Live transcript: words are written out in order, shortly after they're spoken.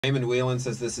Raymond Whelan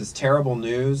says, this is terrible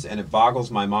news, and it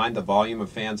boggles my mind the volume of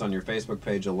fans on your Facebook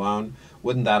page alone.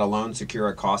 Wouldn't that alone secure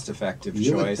a cost-effective choice?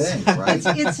 You would think, right?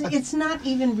 It's not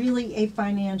even really a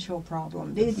financial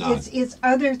problem. It's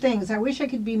other things. I wish I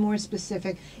could be more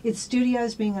specific. It's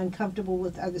studios being uncomfortable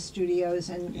with other studios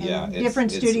and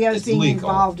different studios being legal.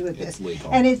 Involved with this.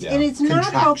 Legal. And it's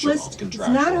not hopeless. It's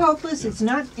not hopeless. Yeah. It's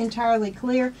not entirely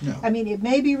clear. No. I mean, it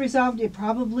may be resolved. It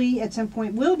probably at some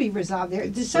point will be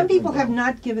resolved. Some people have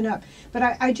not given up.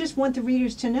 But I just want the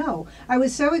readers to know. I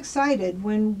was so excited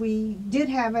when we did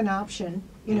have an option,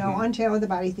 you know, on Tale of the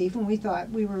Body Thief, and we thought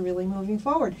we were really moving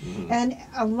forward. And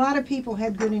a lot of people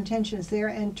had good intentions there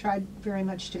and tried very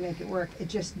much to make it work. It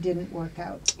just didn't work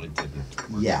out. It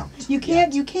didn't. Yeah. You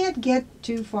can't get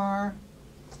too far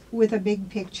with a big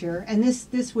picture, and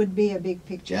this would be a big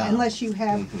picture, unless you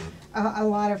have a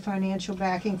lot of financial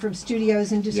backing from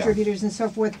studios and distributors and so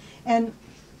forth. And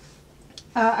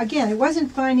again, it wasn't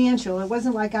financial. It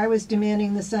wasn't like I was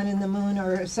demanding the sun and the moon,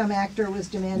 or some actor was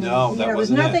demanding. No, that it was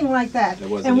wasn't nothing like that. That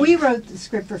wasn't and it. we wrote the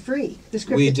script for free. The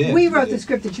script We did. We wrote the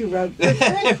script that you wrote for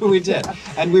free. We did,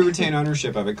 and we retain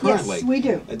ownership of it currently. Yes, we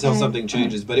do. Until something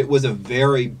changes. But it was a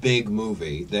very big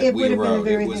movie that we wrote.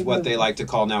 It was what they like to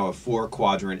call now a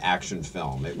 4-quadrant action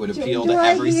film. It would appeal to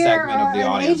every segment of the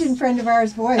audience. An agent friend of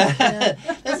ours' voice.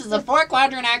 This is a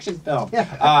 4-quadrant action film.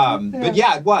 But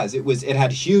yeah, it was. It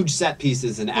had huge set pieces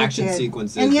and action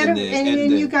sequences. And yet,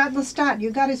 and you got Lestat.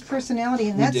 You got his personality,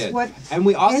 and that's what. And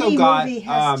we also any got movie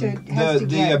has to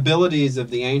the abilities of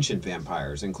the ancient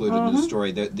vampires included in the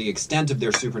story. The extent of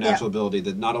their supernatural ability,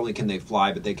 that not only can they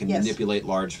fly, but they can manipulate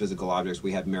large physical objects.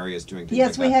 We had Marius doing things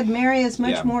like that. We had Marius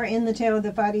much more in the Tale of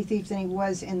the Body Thief than he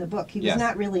was in the book. He was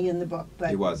not really in the book,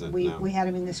 but he wasn't, we had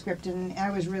him in the script, and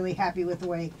I was really happy with the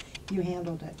way you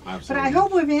handled it. Absolutely. But I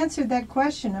hope we've answered that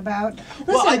question about. Listen,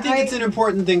 well, I think it's an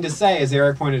important thing to say, as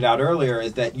Eric pointed out earlier,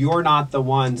 is that you're not the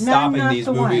one stopping these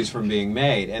movies from being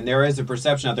made. And there is a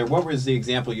perception out there. What was the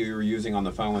example you were using on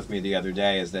the phone with me the other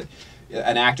day? Is that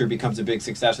an actor becomes a big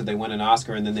success, that they win an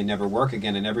Oscar, and then they never work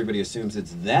again, and everybody assumes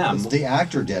it's them. It's the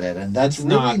actor did it, and that's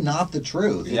really not the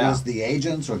truth. It is the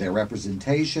agents or their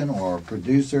representation or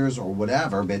producers or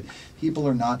whatever, but people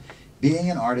are not.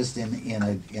 Being an artist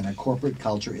in a corporate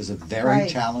culture is a very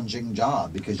challenging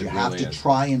job, because you have to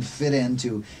try and fit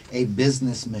into a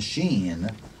business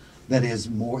machine that's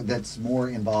more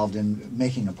involved in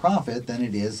making a profit than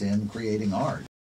it is in creating art.